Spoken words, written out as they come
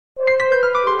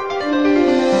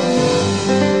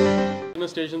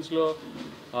చిన్న స్టేషన్స్లో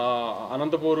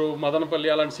అనంతపూర్ మదనపల్లి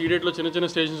అలాంటి సీడెట్లో చిన్న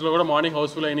స్టేషన్స్లో కూడా మార్నింగ్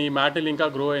హౌస్ఫుల్ అయినాయి, మ్యాటిల్ ఇంకా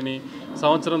గ్రో అయినాయి.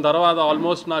 సంవత్సరం తర్వాత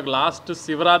ఆల్మోస్ట్ నాకు లాస్ట్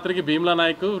శివరాత్రికి భీమ్లా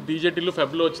నాయక్ డీజేటీలు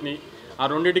ఫెబ్లో వచ్చినాయి. ఆ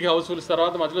రెండింటికి హౌస్ఫుల్స్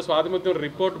తర్వాత మధ్యలో స్వాతిముత్యం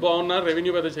రిపోర్ట్ బాగున్నా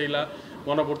రెవెన్యూ పెద్ద చేయలే.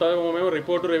 మొన్న పుట్టమేమో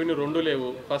రిపోర్టు రెవెన్యూ రెండు లేవు.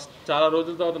 ఫస్ట్ చాలా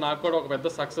రోజుల తర్వాత నాకు కూడా ఒక పెద్ద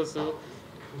సక్సెస్.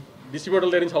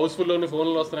 డిస్ట్రిబ్యూటర్ల దగ్గర నుంచి హౌస్ఫుల్లోని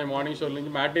ఫోన్లు వస్తున్నాయి, మార్నింగ్ షోల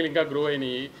నుంచి మ్యాట్నీలు ఇంకా గ్రో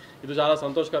అయినాయి. ఇది చాలా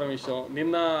సంతోషకరం విషయం.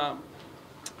 నిన్న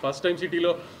ఫస్ట్ టైం సిటీలో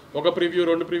ఒక ప్రివ్యూ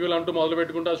 2 ప్రివ్యూలు అంటూ మొదలు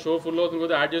పెట్టుకుంటే ఆ షో ఫుల్ అవుతుంది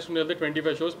కదా, యాడ్ చేసుకుని వెళ్తే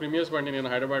 25 షోస్ ప్రీమియర్స్ పడి నేను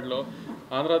హైదరాబాద్లో.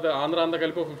 ఆంధ్ర అంతా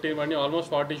కలిపి 15 పడి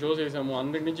ఆల్మోస్ట్ 40 షోస్ వేసాము.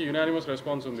 అందరి నుంచి యునానిమస్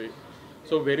రెస్పాన్స్ ఉంది.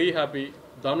 So very happy.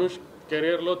 ధనుష్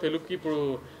కెరియర్లో తెలుగుకి ఇప్పుడు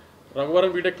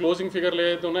రఘువరన్ బీటెక్ క్లోజింగ్ ఫిగర్లు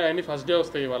ఏదైతే ఉన్నాయో అన్నీ ఫస్ట్ డే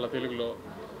వస్తాయి వాళ్ళ తెలుగులో.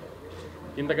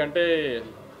 ఇంతకంటే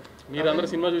మీరందరూ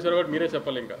సినిమా చూసారు కాబట్టి మీరే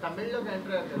చెప్పాలి. ఇంకా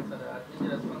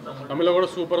తమిళ్లో కూడా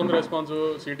సూపర్ ఉంది రెస్పాన్స్.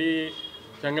 సిటీ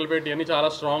చెంగల్పేట అన్నీ చాలా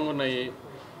స్ట్రాంగ్ ఉన్నాయి.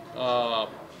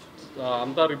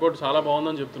 అంతా రిపోర్ట్ చాలా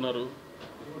బాగుందని చెప్తున్నారు.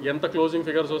 ఎంత క్లోజింగ్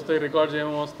ఫిగర్స్ వస్తాయి, రికార్డ్స్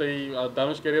ఏమో వస్తాయి,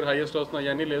 ధనుష్ కెరీర్ హైయెస్ట్ వస్తున్నాయి,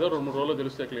 అవన్నీ లేదో 2-3 రోజుల్లో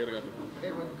తెలుస్తాయి క్లియర్గా.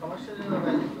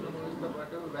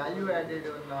 వాల్యూ యాడెడ్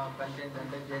ఉన్న కంటెంట్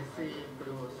అంటే జెర్సీ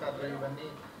ఇప్పుడు వస్తారు ఇవన్నీ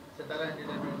సితారా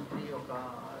ఎంటర్టైన్మెంట్ని ఒక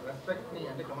రెస్పెక్ట్ని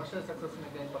అంటే కమర్షియల్ సక్సెస్ని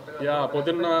కొత్తగా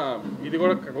పొద్దున్న ఇది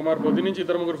కూడా కుమార్ పొద్దున్న నుంచి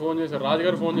 2-3 ఫోన్ చేశారు.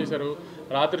 రాజుగారు ఫోన్ చేశారు,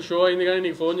 రాత్రి షో అయింది కానీ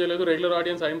నీకు ఫోన్ చేయలేదు, రెగ్యులర్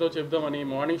ఆడియన్స్ అయిందో చెప్దామని.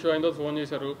 మార్నింగ్ షో అయిందో ఫోన్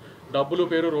చేశారు. డబ్బులు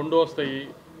పేరు 2 వస్తాయి,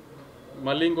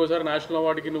 మళ్ళీ ఇంకోసారి నేషనల్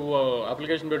అవార్డుకి నువ్వు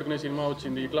అప్లికేషన్ పెట్టుకునే సినిమా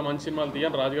వచ్చింది, ఇట్లా మంచి సినిమాలు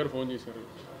తీయని రాజుగారు ఫోన్ చేశారు.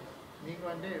 మీకు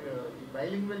అంటే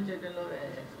బైలింగ్వల్ చేయడంలో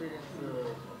ఎక్స్పీరియన్స్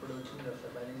ఇప్పుడు వచ్చింది కదా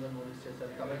సార్, బైలింగ్వల్ మూవీస్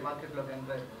చేశారు, తమిళ మార్కెట్లోకి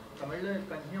ఎంటర్ తమిళ్లో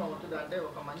కంటిన్యూ అవుతుంది అంటే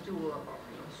ఒక మంచి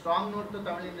స్ట్రాంగ్ నోట్తో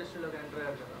తమిళ ఇండస్ట్రీలోకి ఎంటర్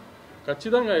అయ్యారు కదా.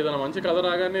 ఖచ్చితంగా ఏదైనా మంచి కథ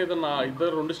రాగానే ఏదన్నా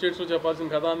 2 స్టేట్స్లో చెప్పాల్సిన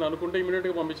కథ అని అనుకుంటే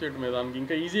ఇమీడియట్గా పంపించేయటమే. దానికి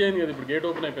ఇంకా ఈజీ అయింది కదా, ఇప్పుడు గేట్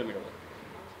ఓపెన్ అయిపోయింది కదా.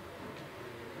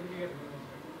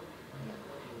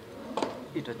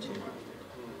 ఇటు వచ్చి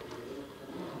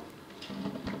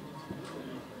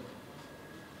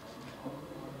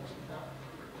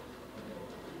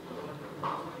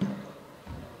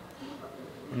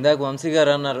ఇందాక వంశీ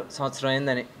గారు అన్నారు సంవత్సరం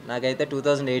అయిందని. నాకైతే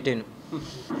 2018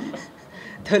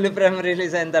 తొలి ప్రేమ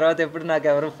రిలీజ్ అయిన తర్వాత ఎప్పుడు నాకు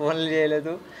ఎవరు ఫోన్లు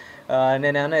చేయలేదు.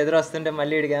 నేను ఏమైనా ఎదురొస్తుంటే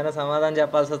మళ్ళీ ఇడికి ఏమైనా సమాధానం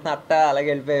చెప్పాల్సి వస్తుంది, అలాగే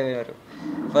వెళ్ళిపోయేవారు.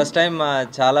 ఫస్ట్ టైం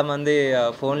చాలామంది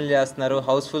ఫోన్లు చేస్తున్నారు,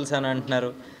 హౌస్ఫుల్స్ అని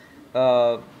అంటున్నారు.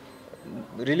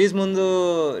 రిలీజ్ ముందు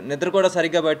నిద్ర కూడా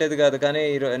సరిగ్గా పట్టేది కాదు, కానీ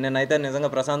నేనైతే నిజంగా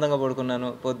ప్రశాంతంగా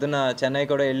పడుకున్నాను. పొద్దున్న చెన్నై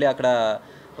కూడా వెళ్ళి అక్కడ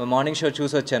మార్నింగ్ షో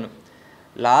చూసి వచ్చాను.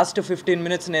 లాస్ట్ 15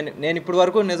 మినిట్స్ నేను ఇప్పటి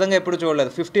వరకు నిజంగా ఎప్పుడు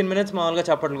చూడలేదు. 15 మినిట్స్ మామూలుగా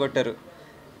చప్పట్లు కొట్టారు.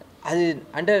 అది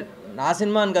అంటే నా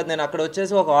సినిమా అని కాదు, నేను అక్కడ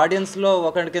వచ్చేసి ఒక ఆడియన్స్లో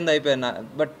ఒకటి కింద అయిపోయాను.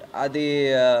 బట్ అది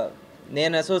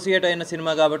నేను అసోసియేట్ అయిన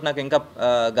సినిమా కాబట్టి నాకు ఇంకా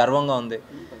గర్వంగా ఉంది,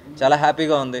 చాలా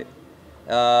హ్యాపీగా ఉంది.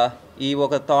 ఈ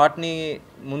ఒక థాట్ని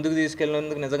ముందుకు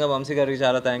తీసుకెళ్ళినందుకు నిజంగా వంశీ గారికి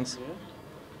చాలా థ్యాంక్స్.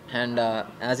 అండ్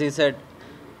యాజ్ ఈ సెడ్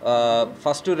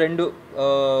ఫస్ట్ 2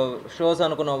 షోస్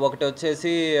అనుకున్నాం, ఒకటి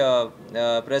వచ్చేసి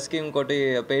ప్రెస్కి, ఇంకోటి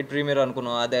పెయిడ్ ప్రీమియర్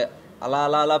అనుకున్నాం. అదే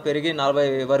అలా పెరిగి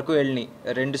 40 వరకు వెళ్ళినాయి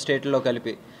 2 స్టేట్లలో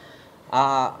కలిపి. ఆ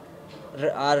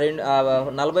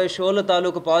 40 షోల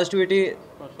తాలూకు పాజిటివిటీ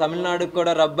తమిళనాడుకి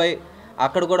కూడా రబ్బై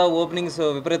అక్కడ కూడా ఓపెనింగ్స్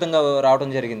విపరీతంగా రావడం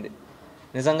జరిగింది.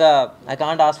 నిజంగా I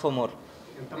can't ask for more.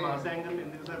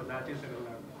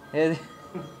 ఏది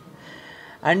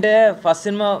అంటే ఫస్ట్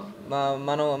సినిమా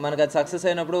మనకు అది సక్సెస్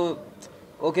అయినప్పుడు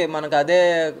ఓకే మనకు అదే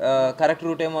కరెక్ట్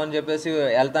రూట్ ఏమో అని చెప్పేసి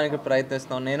వెళ్తానికి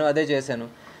ప్రయత్నిస్తాం. నేను అదే చేశాను.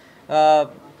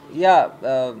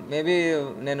 మేబీ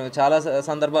నేను చాలా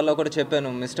సందర్భాల్లో కూడా చెప్పాను,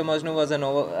 mister Majnu was an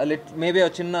maybe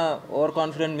ఒక చిన్న over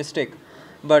confident mistake.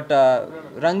 But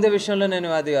Rang they విషయంలో నేను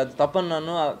అది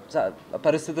తప్పన్నాను.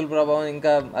 పరిస్థితుల ప్రభావం,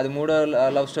 ఇంకా అది 3వ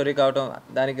లవ్ స్టోరీ కావటం,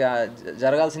 దానికి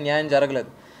జరగాల్సిన న్యాయం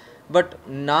జరగలేదు. బట్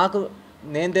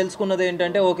నేను తెలుసుకున్నది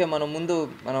ఏంటంటే ఓకే మనం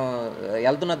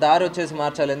వెళ్తున్న దారి వచ్చేసి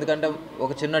మార్చాలి. ఎందుకంటే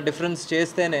ఒక చిన్న డిఫరెన్స్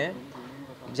చేస్తేనే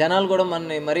జనాలు కూడా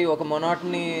మనని మరీ ఒక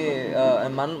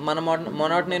మన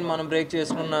మొనాటనీని మనం బ్రేక్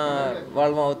చేసుకున్న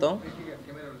వాళ్ళం అవుతాం.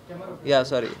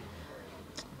 సారీ,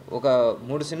 ఒక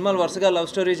 3 సినిమాలు వరుసగా లవ్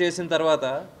స్టోరీ చేసిన తర్వాత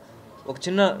ఒక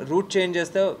చిన్న రూట్ చేంజ్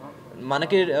చేస్తే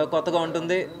మనకి కొత్తగా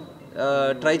ఉంటుంది,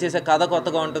 ట్రై చేసే కథ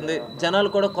కొత్తగా ఉంటుంది,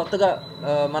 జనాలు కూడా కొత్తగా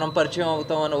మనం పరిచయం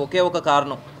అవుతాం అని ఒకే ఒక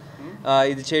కారణం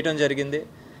ఇది చేయటం జరిగింది.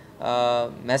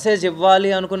 మెసేజ్ ఇవ్వాలి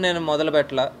అనుకుని నేను మొదలు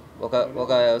పెట్టలా.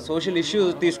 ఒక సోషల్ ఇష్యూ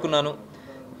తీసుకున్నాను,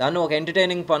 దాన్ని ఒక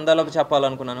ఎంటర్టైనింగ్ పందాలకు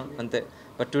చెప్పాలనుకున్నాను అంతే.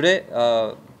 But today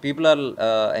people are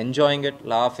enjoying it,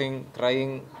 laughing,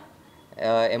 crying,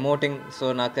 emoting. So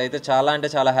నాకైతే చాలా అంటే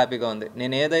చాలా హ్యాపీగా ఉంది.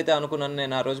 నేను ఏదైతే అనుకున్నాను,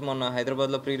 నేను ఆ రోజు మొన్న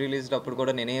హైదరాబాద్లో ప్రీ రిలీజ్ అప్పుడు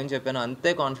కూడా నేను ఏం చెప్పానో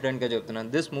అంతే కాన్ఫిడెంట్గా చెప్తున్నాను.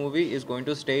 This movie is going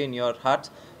to stay in your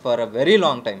hearts for a very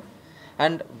long time.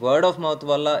 And word of mouth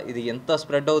వల్ల ఇది ఎంత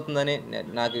స్ప్రెడ్ అవుతుందని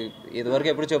నాకు ఇదివరకు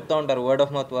ఎప్పుడు చెప్తూ ఉంటారు, వర్డ్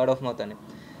ఆఫ్ మౌత్ అని.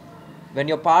 When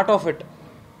you're part of it,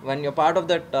 when you're part of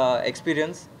that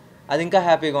experience, అది ఇంకా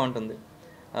హ్యాపీగా ఉంటుంది.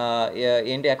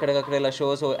 ఏంటి ఎక్కడికక్కడ ఇలా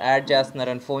షోస్ యాడ్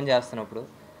చేస్తున్నారని ఫోన్ చేస్తున్నప్పుడు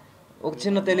ఒక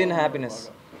చిన్న తెలియని హ్యాపీనెస్.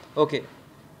 ఓకే,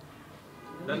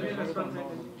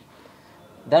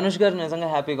 ధనుష్ గారు నిజంగా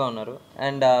హ్యాపీగా ఉన్నారు.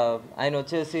 అండ్ ఆయన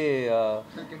వచ్చేసి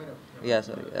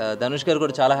సారీ ధనుష్ గారు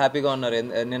కూడా చాలా హ్యాపీగా ఉన్నారు.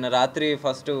 నిన్న రాత్రి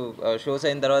ఫస్ట్ షోస్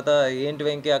అయిన తర్వాత ఏంటి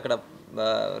వెంకీ అక్కడ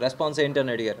రెస్పాన్స్ ఏంటి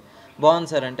అని అడిగారు.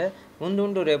 బాగుంది సార్ అంటే,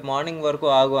 ఉండు రేపు మార్నింగ్ వరకు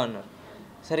ఆగు అన్నారు.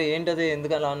 సరే ఏంటది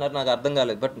ఎందుకు అలా అన్నారు నాకు అర్థం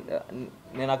కాలేదు. బట్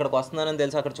నేను అక్కడికి వస్తున్నానని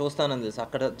తెలుసు, అక్కడ చూస్తానని తెలుసు.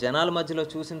 అక్కడ జనాల మధ్యలో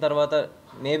చూసిన తర్వాత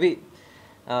మేబీ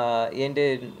ఏంటి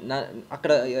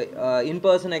అక్కడ ఇన్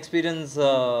పర్సన్ ఎక్స్పీరియన్స్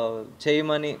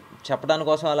చేయమని చెప్పడానికి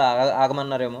కోసం అలా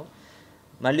ఆగమన్నారేమో.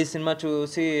 మళ్ళీ సినిమా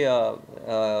చూసి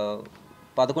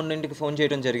 11ంటికి ఫోన్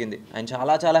చేయడం జరిగింది. ఆయన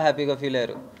చాలా చాలా హ్యాపీగా ఫీల్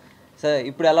అయ్యారు. సార్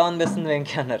ఇప్పుడు ఎలా అనిపిస్తుంది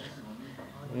వెంకీ అన్నారు.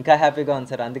 ఇంకా హ్యాపీగా ఉంది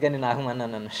సార్, అందుకే నేను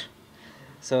ఆగమన్నాను అన్నారు.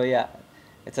 So yeah,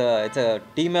 it's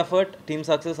team effort, team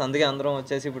success. అందుకే అందరం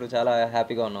వచ్చేసి ఇప్పుడు చాలా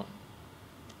హ్యాపీగా ఉన్నాం.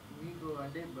 మీకు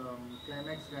అంటే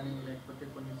క్లైమాక్స్ కానీ లేకపోతే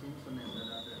కొన్ని సీన్స్ ఉన్నాయి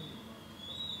సార్, అదే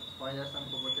స్పాయిలర్స్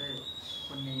అనుకోకపోతే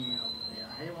కొన్ని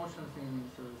హై ఎమోషనల్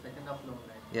సీన్స్ సెకండ్ హాఫ్లో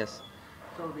ఉన్నాయి. ఎస్.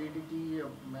 సో వీటికి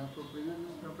మాకు ప్రివ్యూ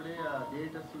చూసినప్పుడే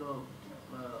థియేటర్స్లో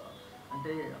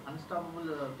అంటే అన్స్టాపబుల్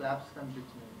క్లాప్స్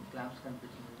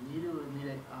కనిపించింది. మీరు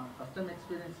ఫస్ట్ టైం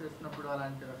ఎక్స్పీరియన్స్ చేసినప్పుడు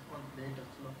అలాంటి రెస్పాన్స్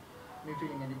థియేటర్స్లో మీ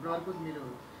ఫీలింగ్ అండి? ఇప్పటివరకు మీరు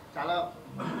చాలా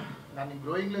దాన్ని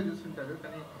గ్రోయింగ్లో చూస్తుంటారు,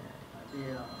 కానీ అది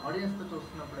ఆడియన్స్తో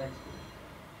చూస్తున్నప్పుడు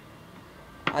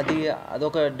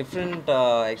అదొక డిఫరెంట్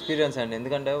ఎక్స్పీరియన్స్ అండి.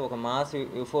 ఎందుకంటే ఒక మాస్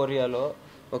యూఫోరియాలో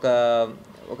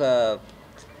ఒక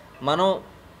మనం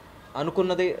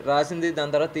అనుకున్నది రాసింది,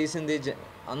 దాని తర్వాత తీసింది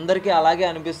అందరికీ అలాగే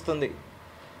అనిపిస్తుంది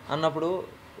అన్నప్పుడు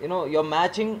you know your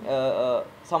matching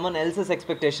someone else's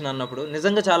expectation అన్నప్పుడు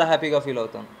నిజంగా చాలా హ్యాపీగా ఫీల్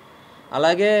అవుతాం.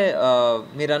 అలాగే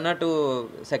మీరు అన్నట్టు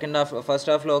ఫస్ట్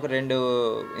హాఫ్లో ఒక 2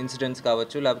 ఇన్సిడెంట్స్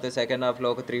కావచ్చు, లేకపోతే సెకండ్ హాఫ్లో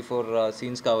ఒక 3-4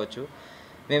 సీన్స్ కావచ్చు.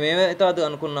 మేము ఏమైతే అది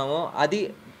అనుకున్నామో అది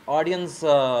ఆడియన్స్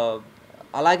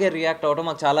అలాగే రియాక్ట్ అవ్వడం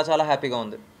మాకు చాలా చాలా హ్యాపీగా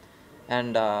ఉంది.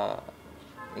 అండ్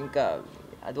ఇంకా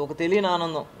అది ఒక తెలియని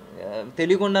ఆనందం,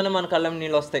 తెలియకుండానే మన కళ్ళ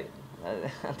నీళ్ళు వస్తాయి.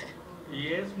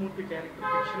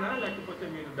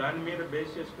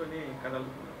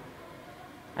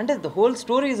 అంటే the whole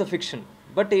story is a fiction.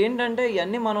 But ఏంటంటే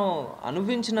ఇవన్నీ మనం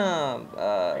అనుభవించిన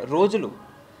రోజులు,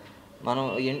 మనం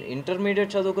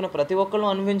ఇంటర్మీడియట్ చదువుకున్న ప్రతి ఒక్కళ్ళు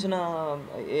అనుభవించిన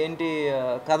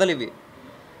కథలు ఇవి.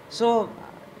 సో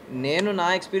నేను నా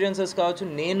ఎక్స్పీరియన్సెస్ కావచ్చు,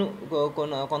 నేను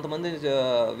కొంతమంది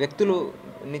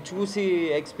వ్యక్తులని చూసి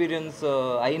ఎక్స్పీరియన్స్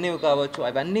అయినవి కావచ్చు,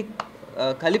 అవన్నీ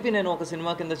కలిపి నేను ఒక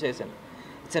సినిమా కింద చేశాను.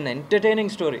 It's an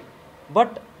entertaining story.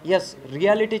 But yes,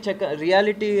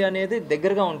 reality అనేది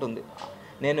దగ్గరగా ఉంటుంది.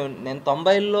 నేను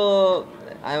 90ల్లో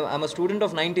I'm a student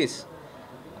of 90s.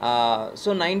 So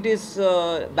 90s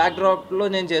బ్యాక్డ్రాప్లో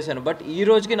నేను చేశాను. బట్ ఈ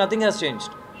రోజుకి నథింగ్ హ్యాస్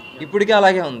చేంజ్డ్, ఇప్పటికీ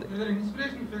అలాగే ఉంది.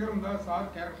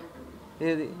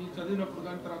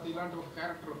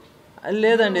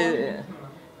 లేదండి,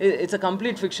 ఇట్స్ అ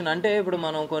కంప్లీట్ ఫిక్షన్. అంటే ఇప్పుడు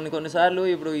మనం కొన్నిసార్లు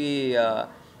ఇప్పుడు ఈ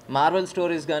మార్వెల్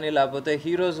స్టోరీస్ కానీ లేకపోతే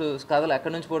హీరోస్ కథలు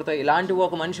ఎక్కడి నుంచి పుడతాయి, ఇలాంటి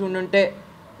ఒక మనిషి ఉండుంటే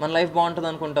మన లైఫ్ బాగుంటుంది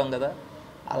అనుకుంటాం కదా.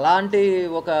 అలాంటి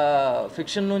ఒక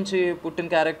ఫిక్షన్ నుంచి పుట్టిన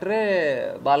క్యారెక్టరే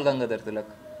ball Gangadhar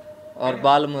Tilak are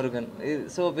Balamurugan.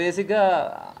 So బేసిక్గా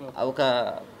ఒక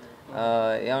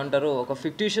ఏమంటారు, ఒక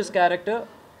ఫిక్టిషియస్ క్యారెక్టర్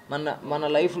మన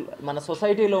లైఫ్, మన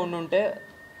సొసైటీలో ఉండుంటే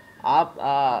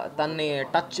తను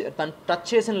టచ్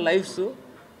చేసిన లైఫ్స్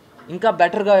ఇంకా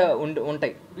బెటర్గా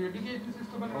ఉంటాయి.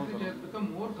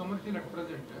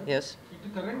 ఎస్,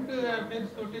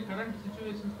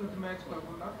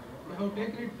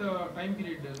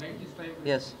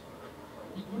 ఎస్,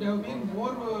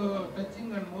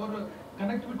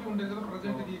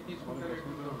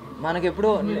 మనకి ఎప్పుడు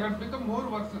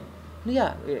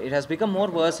it has become more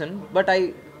worsen, but I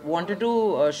wanted to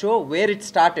show where it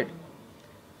started.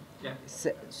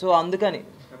 So అందుకని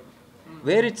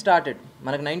వేర్ ఇట్ స్టార్టెడ్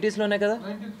మనకు 90sలోనే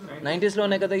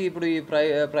కదా ఇప్పుడు ఈ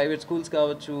ప్రైవేట్ స్కూల్స్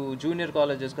కావచ్చు, జూనియర్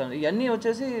కాలేజెస్ కావచ్చు, ఇవన్నీ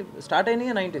వచ్చేసి స్టార్ట్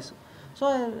అయినాయి 90s. సో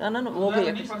అన్నాను okay,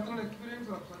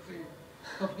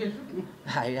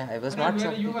 I was not so.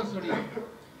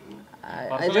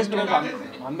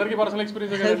 అందరికీ పర్సనల్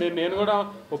ఎక్స్పీరియన్స్. నేను కూడా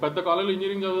ఒక పెద్ద కాలేజ్లో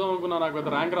ఇంజనీరింగ్ చదువుదాం అనుకున్నా, నాకు పెద్ద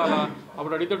ర్యాంక్ రాలా.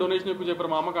 అప్పుడు అడిగితే డొనేషన్ ఎక్కువ చెప్పారు,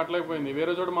 మా అమ్మ కట్టలేకపోయింది.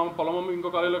 వేరే చోట మా అమ్మ పొలం అమ్మ ఇంకో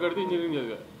కాలేజ్లో కడితే ఇంజనీరింగ్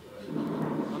చదివా.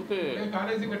 అంతే,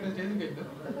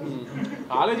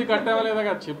 కాలేజీ కట్టావా లేదా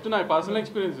కాదు చెప్తున్నా, పర్సనల్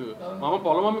ఎక్స్పీరియన్స్. మా అమ్మ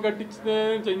పొలం అమ్మ కట్టిస్తే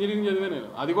ఇంజనీరింగ్ చదివా నేను.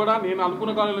 అది కూడా నేను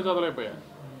అనుకున్న కాలేజ్లో చదవలేకపోయా.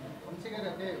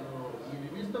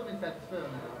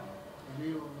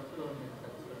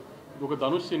 ఒక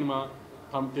ధనుష్ సినిమా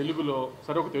తెలుగులో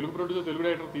సరే ఒక తెలుగు ప్రొడ్యూసర్ తెలుగు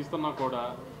డైరెక్టర్ తీస్తున్నా కూడా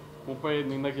 30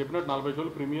 నిన్న చెప్పినట్టు 40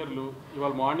 షోలు ప్రీమియర్లు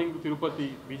ఇవాళ మార్నింగ్ తిరుపతి,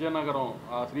 విజయనగరం,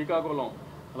 శ్రీకాకుళం,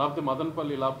 లేకపోతే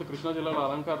మదనపల్లి, లేకపోతే కృష్ణా జిల్లాలో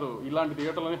అలంకారు ఇలాంటి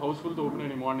థియేటర్లని హౌస్ఫుల్తో ఓపెన్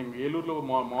అయినాయి. మార్నింగ్ ఏలూరులో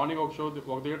మార్నింగ్ ఒక షో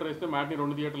ఒక థియేటర్ వేస్తే మ్యాట్ని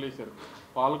 2 థియేటర్లు వేశారు.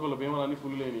 పాలకులు భీమలు అన్ని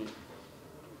ఫుల్ లేని.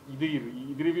 ఇది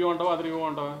రివ్యూ అంటావా అది రివ్యూ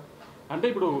అంటావా? అంటే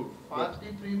ఇప్పుడు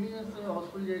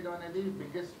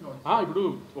ఇప్పుడు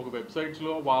ఒక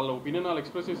వెబ్సైట్స్లో వాళ్ళ ఒపీనియన్ వాళ్ళు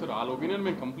ఎక్స్ప్రెస్ చేశారు. వాళ్ళ ఒపీనియన్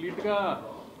మేము కంప్లీట్గా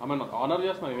ఆనర్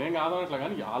చేస్తున్నాం, ఏం కాదనట్లా.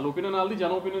 కానీ వాళ్ళ ఒపీనియన్ వాళ్ళది,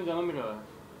 జనం ఒపీనియన్ జనంది కదా.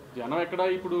 జనం ఎక్కడ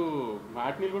ఇప్పుడు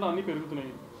మ్యాట్నీలు కూడా అన్నీ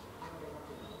పెరుగుతున్నాయి.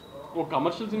 ఒక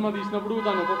కమర్షియల్ సినిమా తీసినప్పుడు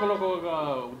దాన్ని ఒక్కొక్కరు ఒక్కొక్క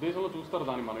ఉద్దేశంలో చూస్తారు,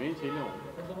 దాన్ని మనం ఏం చేయలేము.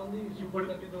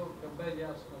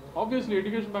 ఆబ్వియస్లీ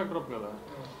ఎడ్యుకేషన్ బ్యాక్డ్రాప్ కదా.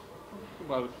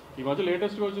 ఈ మధ్య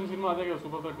లేటెస్ట్గా వచ్చిన సినిమా అదే కదా,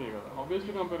 సూపర్ 30 కదా.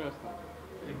 ఆబ్వియస్లీ కంపేర్ చేస్తాం.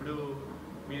 ఇప్పుడు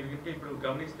మీరు ఇప్పుడు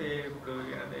గమనిస్తే ఇప్పుడు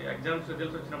ఎగ్జామ్స్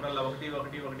రిజల్ట్స్ వచ్చినప్పుడల్లా 1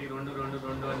 1 1 2 2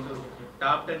 2 అంటూ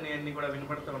టాప్ 10 అన్ని కూడా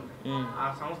వినపడుతూ ఉంటాయి. ఆ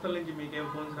సంస్థల నుంచి మీకేం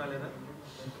ఫోన్స్ రాలేదా?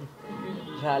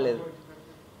 రాలేదు.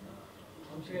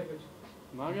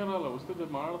 నాకే రాలే. వస్తే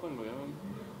మాట్లాడతాం కదా.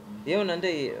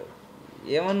 ఏమనంటే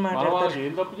ఏమని మాట్లాడతారు?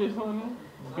 ఏం తప్పు చేస్తామని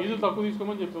ఫీజులు తక్కువ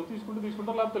తీసుకోమని చెప్తాం,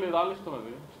 తీసుకుంటారు, లేకపోతే లేదు, వాళ్ళ ఇష్టం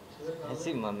అది.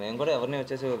 మేము కూడా ఎవరిని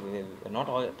వచ్చేసి not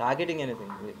targeting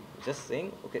anything, just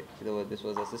saying okay this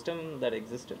was a system that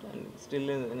existed and still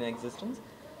in existence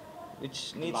which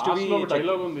needs to be.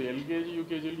 Dialogue ఉంది ఎల్కేజీ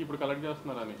యూకేజీలకి ఇప్పుడు కలెక్ట్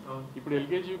చేస్తున్నారని. ఇప్పుడు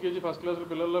ఎల్కేజీ యూకేజీ ఫస్ట్ క్లాస్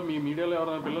పిల్లల్లో మీ మీడియాలో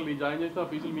ఎవరైనా పిల్లలు జాయిన్ చేస్తే ఆ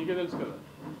ఫీజులు మీకే తెలుసు కదా.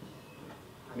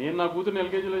 నేను నా కూతురుని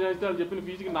ఎల్కేజీలో చేస్తే వాళ్ళు చెప్పిన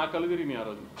ఫీజుకి నాకు కళ్ళు తిరిగినాయి ఆ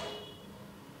రోజు.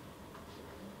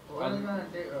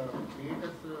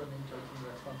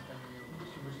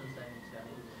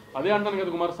 అదే అంటాను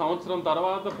కదా కుమార్, సంవత్సరం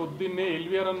తర్వాత పొద్దున్నే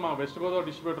ఎల్వీఆర్ అని మా వెస్ట్ గోదావరి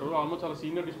డిస్ట్రిబ్యూటర్, ఆల్మోస్ట్ చాలా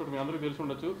సీనియర్ డిస్ట్రిబ్యూటర్, మీ అందరికీ తెలిసి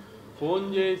ఉండొచ్చు, ఫోన్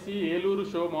చేసి Eluru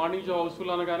show morning show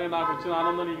Housefull అనగానే నాకు వచ్చిన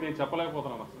ఆనందం నీకు నేను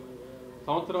చెప్పలేకపోతున్నాను.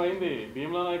 సంవత్సరం అయింది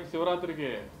భీమ్లా నాయక్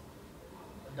శివరాత్రికి.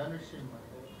 ధనుష్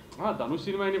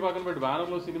సినిమా అని పక్కన పెట్టి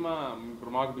బ్యానర్లో సినిమా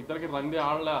ఇప్పుడు మాకు ఇద్దరికి రంది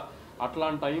ఆళ్ళ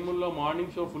అట్లాంటి టైముల్లో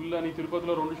మార్నింగ్ షో ఫుల్ అని,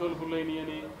 తిరుపతిలో 2 షోలు ఫుల్ అయినాయి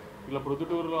అని, ఇలా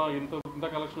ప్రొద్దుటూరులో ఇంత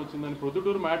కలెక్షన్ వచ్చిందని.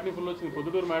 ప్రొద్దుటూరు మ్యాట్ని ఫుల్ వచ్చింది.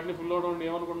 ప్రొద్దుటూరు మ్యాట్ని ఫుల్ అవడం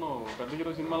ఏమనుకున్నావు, పెద్ద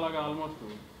హీరో సినిమా లాగా ఆల్మోస్ట్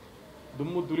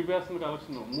దుమ్ము దులిపేస్తుంది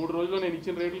కలెక్షన్. 3 రోజుల్లో నేను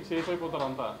ఇచ్చిన రేట్లకి సేఫ్ అయిపోతారు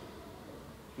అంతా.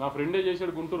 నా ఫ్రెండే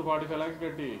చేశాడు గుంటూరు 45 lakhs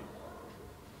పెట్టి,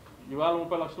 ఇవాళ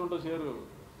 30 లక్షలు ఉంటుంది షేరు.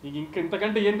 నీకు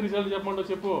ఇంతకంటే ఏం రిజల్ట్ చెప్పమంటో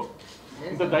చెప్పు.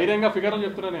 ఇంత ధైర్యంగా ఫిగర్లు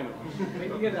చెప్తున్నా నేను.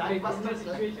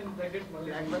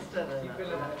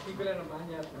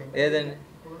 ఏదండి?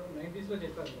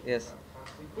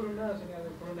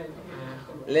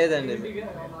 లేదండి,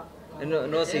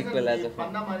 నో సీక్వెల్.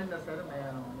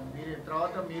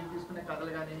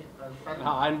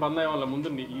 ఆయన పందాయం వల్ల ముందు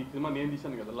ఈ సినిమా నేను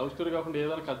తీశాను కదా, లవ్ స్టోరీ కాకుండా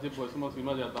ఏదైనా కథ చెప్పి వస్తే మా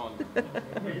సినిమా చేద్దామని.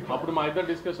 అప్పుడు మా ఇద్దరు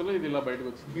డిస్కషన్లో ఇది ఇలా బయటకు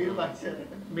వచ్చింది.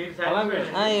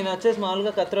 ఆయన వచ్చేసి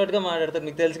మామూలుగా కత్రోట్గా మాట్లాడతారు,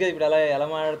 మీకు తెలుసు కదా ఇప్పుడు అలా ఎలా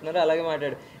మాట్లాడుతున్నారు అలాగే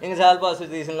మాట్లాడు. ఇంకా చాలా పాస్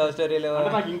తీసిన లవ్ స్టోరీ.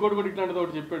 నాకు ఇంకోటి కూడా ఇట్లాంటిది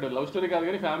ఒకటి చెప్పాడు, లవ్ స్టోరీ కాదు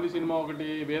కానీ ఫ్యామిలీ సినిమా ఒకటి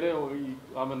వేరే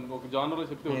ఒక జానర్లో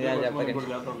చెప్తే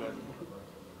చేద్దాం లేదు,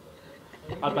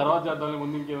 ఆ తర్వాత చేద్దాం,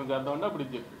 ముందు ఇంకేమో చేద్దాం అంటే అప్పుడు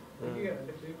ఇది చెప్పి.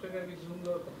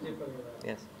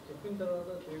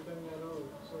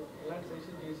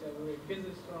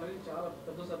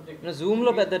 జూమ్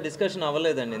లో పెద్ద డిస్కషన్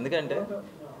అవ్వలేదండి, ఎందుకంటే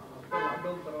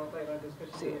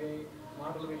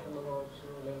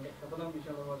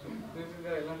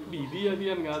ఇది అది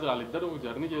అని కాదు, వాళ్ళిద్దరు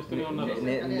జర్నీ చేస్తూనే ఉన్నారు.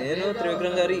 నేను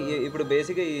త్రివిక్రమ్ గారి ఇప్పుడు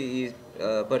బేసిక్గా ఈ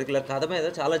పర్టికులర్ కథ మీద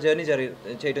చాలా జర్నీ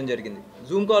చేయడం జరిగింది.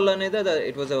 జూమ్ కాల్ అనేది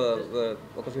ఇట్ వాజ్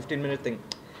ఒక 15 minute థింగ్.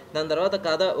 దాని తర్వాత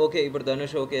కథ ఓకే, ఇప్పుడు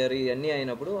ధనుష్ ఓకే అది ఇవన్నీ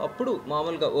అయినప్పుడు అప్పుడు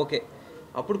మామూలుగా ఓకే,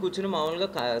 అప్పుడు కూర్చుని మామూలుగా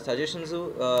సజెషన్స్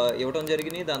ఇవ్వడం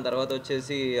జరిగింది. దాని తర్వాత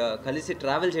వచ్చేసి కలిసి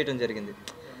ట్రావెల్ చేయడం జరిగింది.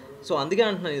 సో అందుకే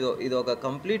అంటున్నాను, ఇది ఒక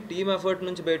కంప్లీట్ టీమ్ ఎఫర్ట్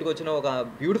నుంచి బయటకు వచ్చిన ఒక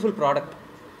బ్యూటిఫుల్ ప్రోడక్ట్.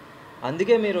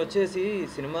 అందుకే మీరు వచ్చేసి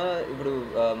సినిమా ఇప్పుడు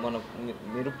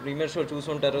మీరు ప్రీమియర్ షో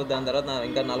చూసుంటారు, దాని తర్వాత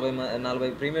ఇంకా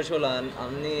 40 ప్రీమియర్ షోలు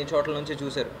అన్ని చోట్ల నుంచి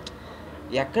చూశారు.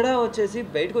 ఎక్కడా వచ్చేసి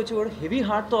బయటకు వచ్చి కూడా హెవీ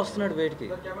హార్ట్తో వస్తున్నాడు బయటికి,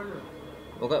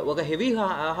 ఒక హెవీ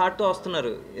హార్ట్తో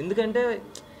వస్తున్నారు. ఎందుకంటే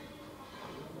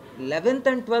 11th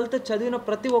and 12th చదివిన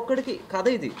ప్రతి ఒక్కడికి కథ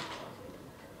ఇది.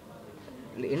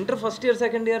 Inter first year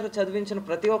second year చదివించిన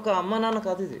ప్రతి ఒక్క అమ్మ నాన్న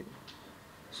కథ ఇది.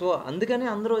 సో అందుకని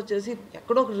అందరూ వచ్చేసి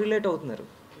ఎక్కడో ఒక రిలేట్ అవుతున్నారు.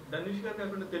 ధనుష్ గారు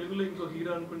కాకుండా తెలుగులో ఇంకో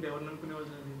హీరో అనుకుంటే ఎవరిని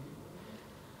అనుకునేవాళ్ళు?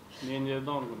 నేను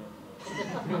చేద్దాం అనుకున్నాను.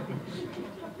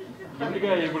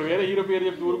 ఎందుకంటే ఇప్పుడు వేరే హీరో పేరు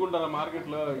చెప్పి ఊరుకుంటారా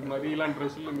మార్కెట్లో, మరి ఇలాంటి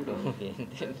డ్రెస్సులు మీరు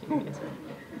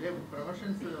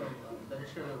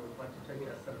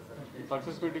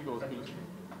సక్సెస్ మీటింగ్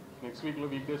నెక్స్ట్ వీక్లో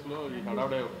వీక్డేస్లో ఈ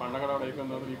పండగ అయిపోయిన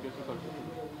తర్వాత వీక్డేస్లో సక్సెస్.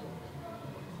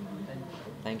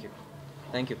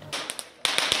 Thank you.